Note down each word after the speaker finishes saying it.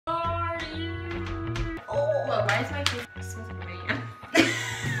Whoa, why is my face smells like man?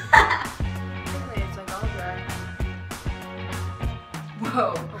 It's like all dry.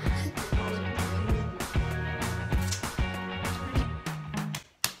 Whoa.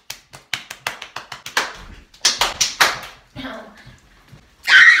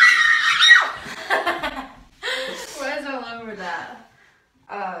 What is all over that?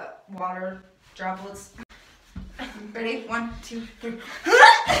 Water droplets. Ready? 1, 2, 3.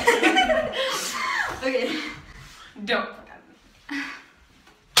 Okay. Don't.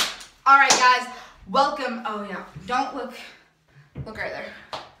 All right, guys. Welcome. Oh yeah. Don't look right there.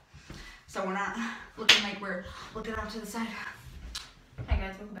 So we're not looking like we're looking off to the side. Hi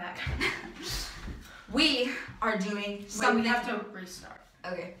guys, welcome back. We are doing something. We have to restart.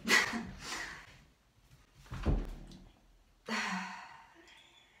 Okay.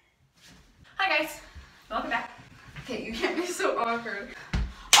 Hi guys, welcome back. Okay, you can't be so awkward.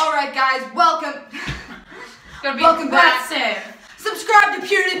 All right, guys. Welcome. Welcome back. back. Subscribe to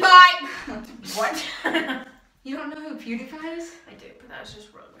PewDiePie. What? You don't know who PewDiePie is? I do, but that was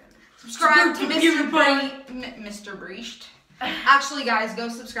just real random. Subscribe to Mr. Beast. Actually, guys, go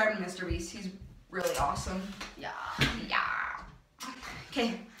subscribe to Mr. Beast. He's really awesome. Yeah.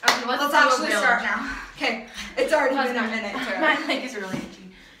 Okay. Okay, Let's actually start now. Okay. It's already been a minute. My leg is really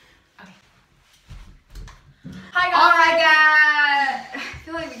itchy. Okay. Hi guys. All right, guys. I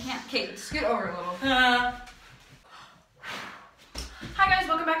feel like we can't. Okay, scoot over a little. Hi guys,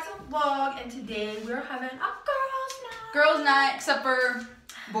 welcome back to the vlog, and today we're having a girls' night. Girls' night, except for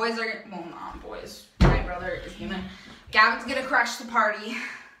boys are. Well, not boys. My brother is human. Gavin's gonna crash the party,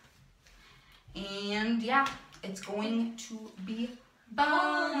 and yeah, it's going to be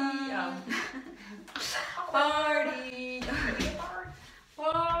fun. Party.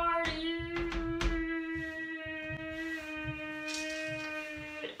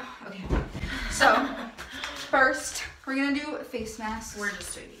 Okay. So first, we're gonna do face masks. We're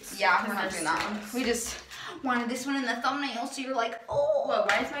just doing these. Yeah, we're not doing that one. We just wanted this one in the thumbnail, so you're like, oh. Whoa,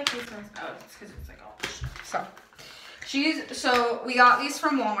 why is my face mask? Oh, it's because it's like all. So we got these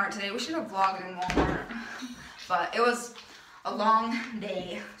from Walmart today. We should have vlogged in Walmart, but it was a long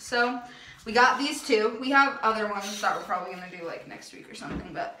day. So we got these two. We have other ones that we're probably gonna do like next week or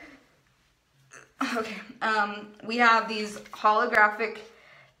something, but okay. We have these holographic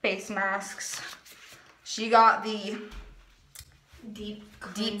face masks. She got the deep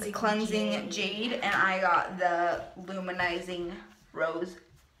cleansing jade, and I got the luminizing rose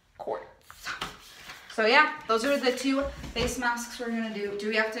quartz. So yeah, those are the two face masks we're gonna do. Do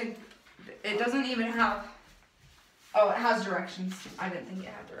we have to? It doesn't even have. Oh, it has directions. I didn't think it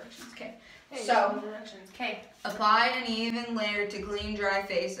had directions. Okay. Hey, So directions. Okay. apply an even layer to clean dry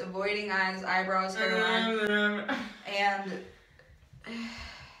face, avoiding eyes, eyebrows, hairline, and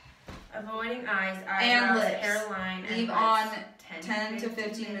Avoiding eyes, and eyebrows, lips. hairline, Leave and on lips 10 to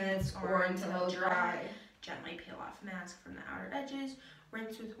 15 minutes or until dry. Gently peel off mask from the outer edges.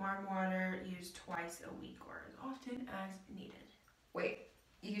 Rinse with warm water. Use twice a week or as often as needed. Wait,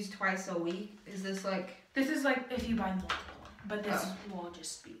 use twice a week? Is this like? This is like if you buy multiple, but this will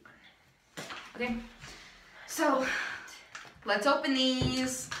just be one. Okay. So let's open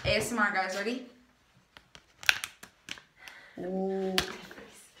these. ASMR, guys, ready? Ooh.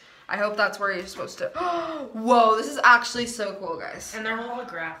 I hope that's where you're supposed to. Whoa, this is actually so cool, guys. And they're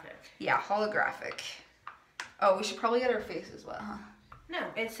holographic. Yeah, holographic. Oh, we should probably get our faces wet, huh? No,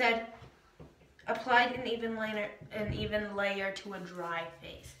 it said applied an even layer to a dry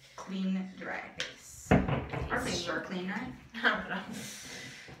face. Clean, dry face. Our faces are clean, right? I don't know.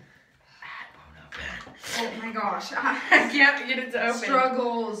 Oh my gosh. I can't get it to open.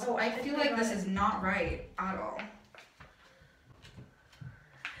 Struggles. Oh, I feel like this is not right at all.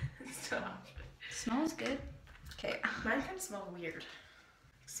 Stop. Smells good. Okay. Mine kind of smells weird. It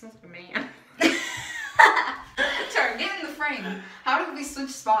smells like a man. Sorry, get in the frame. How did we switch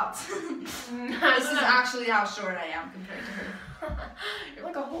spots? This is actually how short I am compared to her. You're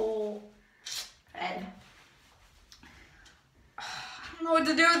like a whole head. I don't know what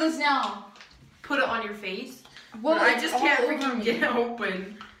to do with this now. Put it on your face. Well, I just can't over freaking me. get it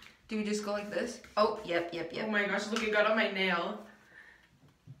open. Do we just go like this? Oh, yep. Oh my gosh, look, it got on my nail.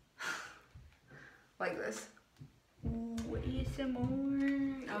 Like this. Ooh, some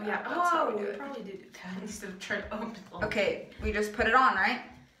more. Oh yeah, that's how we do we it. probably do that instead of trying to open it. Okay, we just put it on, right?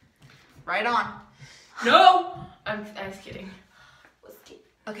 Right on. No! I was kidding.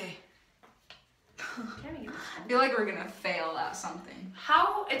 Okay. Can I I feel like we're gonna fail at something.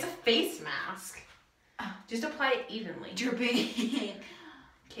 How? It's a face mask. Just apply it evenly. Dripping.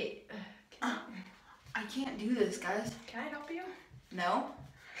 Okay. I can't do this, guys. Can I help you? No.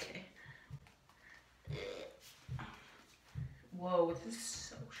 Okay. Whoa, this is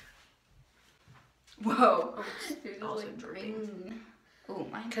so shiny. Whoa. Oh, it's also dripping. green. Oh,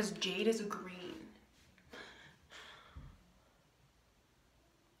 mine. Because jade is green.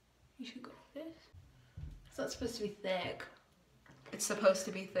 You should go with this. It's not supposed to be thick. It's supposed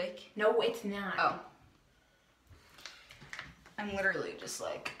to be thick. No, it's not. Oh. I'm literally just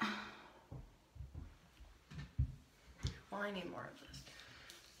like. Well, I need more of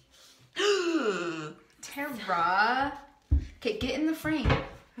this. Tara. Okay, get in the frame.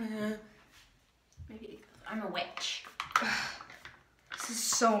 Maybe I'm a witch. This is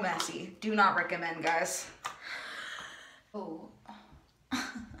so messy. Do not recommend, guys. Oh.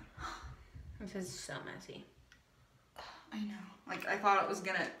 This is so messy. I know. Like, I thought it was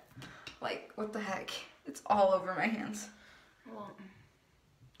gonna, like, what the heck? It's all over my hands. Well,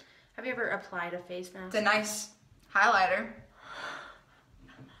 have you ever applied a face mask? It's a nice highlighter.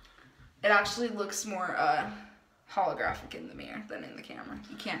 It actually looks more holographic in the mirror than in the camera.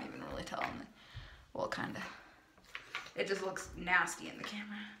 You can't even really tell. Well, kind of. It just looks nasty in the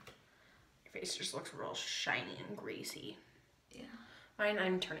camera. Your face just looks real shiny and greasy. Yeah. Mine,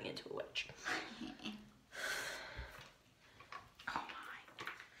 I'm turning into a witch. Oh my.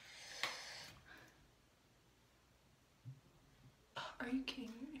 Are you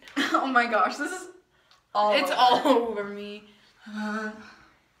kidding me? Oh my gosh, this is all It's over. all over me.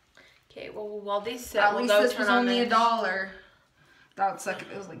 Okay, well, while these sit, At we'll least go this turn was on only this. $1. That would suck if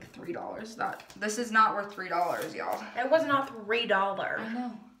it was like $3. This is not worth $3, y'all. It was not $3. I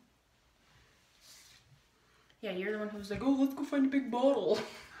know. Yeah, you're the one who was like, oh, let's go find a big bottle.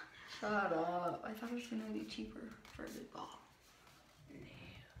 Shut up. I thought it was gonna be cheaper for a big bottle.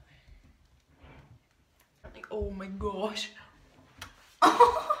 I'm like, oh my gosh.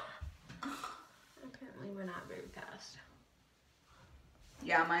 Apparently we're not very fast.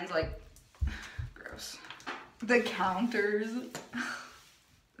 Yeah, mine's like gross. The counters.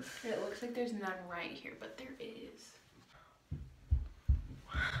 It looks like there's none right here, but there is.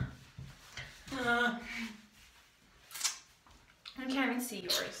 I can't even see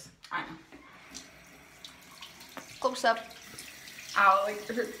yours. I know. Close up. Ow, like,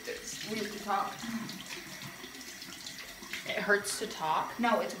 it's weird to talk. It hurts to talk.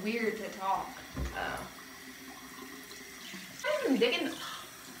 No, it's weird to talk. Oh. I'm digging.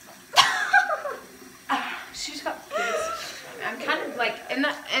 She's got this. I'm kind of like in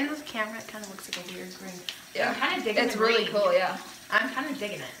the camera. It kind of looks like a weird green. Yeah, I'm kind of digging. It's the really green. cool. Yeah. I'm kind of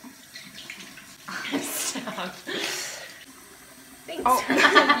digging it. Stop. Thanks. Oh,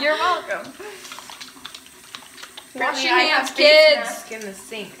 you're welcome. Wash your hands, face kids. mask in the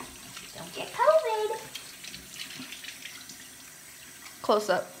sink. Don't get COVID. Close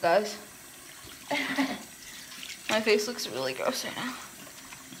up, guys. My face looks really gross right now.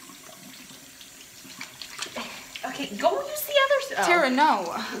 Okay, go use the other stuff. Tara, no.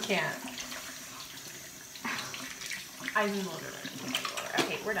 You can't. I literally.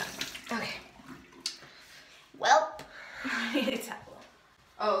 Okay, we're done. Okay. Well, it's apple.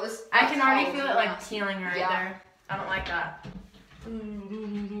 Oh, this. I can already towel's feel it like nasty. peeling right Yeah. there. I don't like that.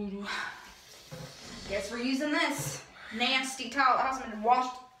 Guess we're using this nasty towel that hasn't been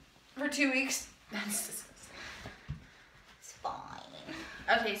washed for 2 weeks. That's disgusting. It's fine.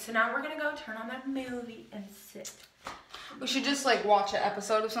 Okay, so now we're gonna go turn on that movie and sit. We should just like watch an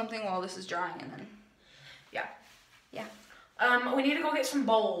episode of something while this is drying and then. Yeah. Yeah. We need to go get some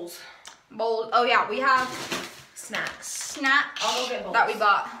bowls. Bowl. Oh yeah, we have Snacks. snacks I'll go get bowls. that we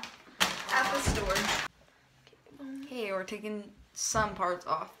bought at the store. Okay, we're taking some parts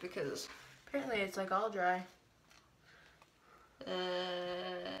off because. Apparently it's like all dry.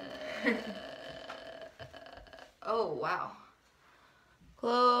 Oh wow.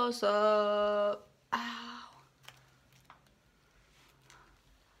 Close up. Ow.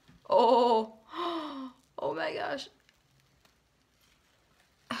 Oh. Oh my gosh.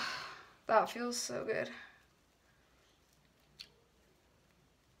 That feels so good.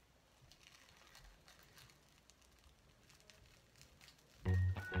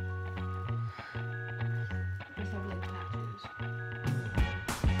 Just have like patches.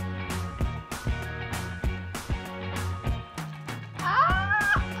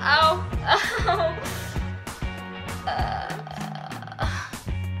 Ow. Ow.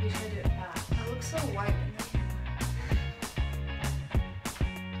 You should do it fast. I look so white in the camera.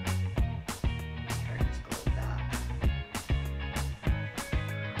 Or just go like that.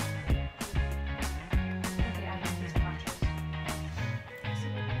 Okay, I have these patches.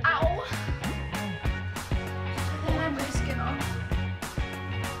 Ow! Pull my skin off.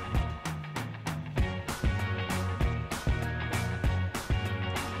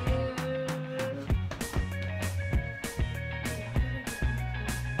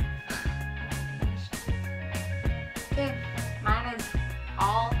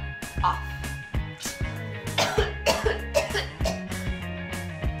 all off.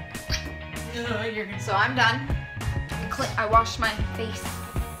 So I'm done. I washed my face.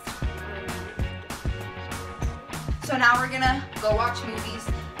 So now we're gonna go watch movies,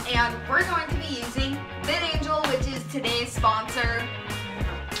 and we're going to be using Thin Angel, which is today's sponsor.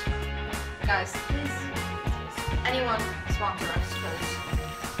 Guys, please, anyone sponsor us, because